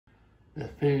the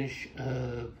finish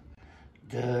of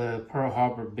the Pearl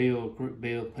Harbor group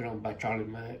build put on by Charlie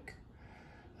Mack.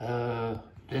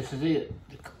 This is it,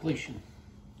 the completion.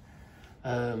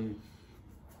 I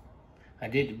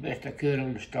did the best I could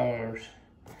on the stars.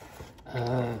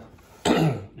 The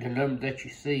number that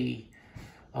you see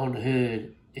on the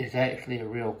hood is actually a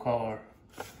real car.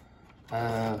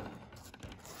 And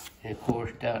of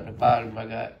course, down at the bottom, I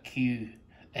got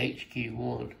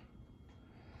HQ1.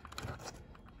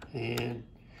 And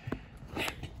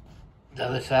the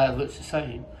other side looks the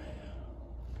same.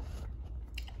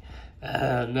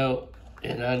 I know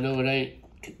it ain't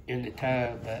in the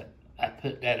time, but I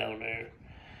put that on there.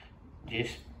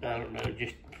 Just, I don't know,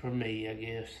 just for me, I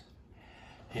guess.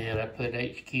 And I put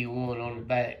HQ1 on the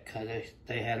back because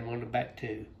they had them on the back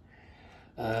too.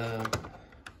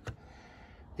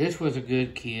 This was a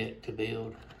good kit to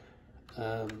build.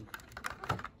 I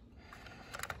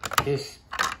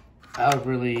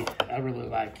really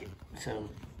like it. So,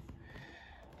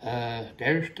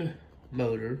 there's the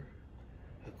motor,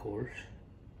 of course,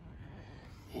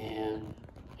 and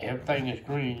everything is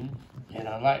green, and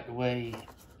I like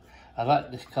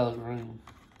this color green.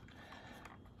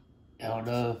 I don't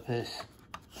know if it's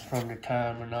from the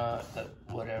time or not, but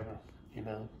whatever, you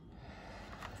know.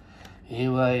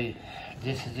 Anyway,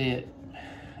 this is it.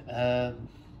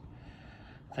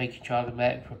 Thank you, Charlie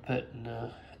Mack, for putting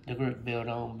the group build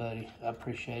on, buddy. I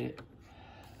appreciate it.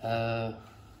 I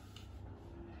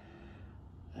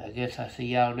guess I'll see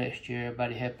y'all next year.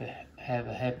 Everybody have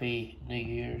a happy New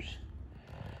Year's.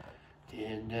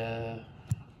 And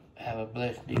have a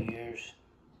blessed New Year's.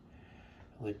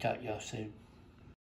 We'll talk to y'all soon.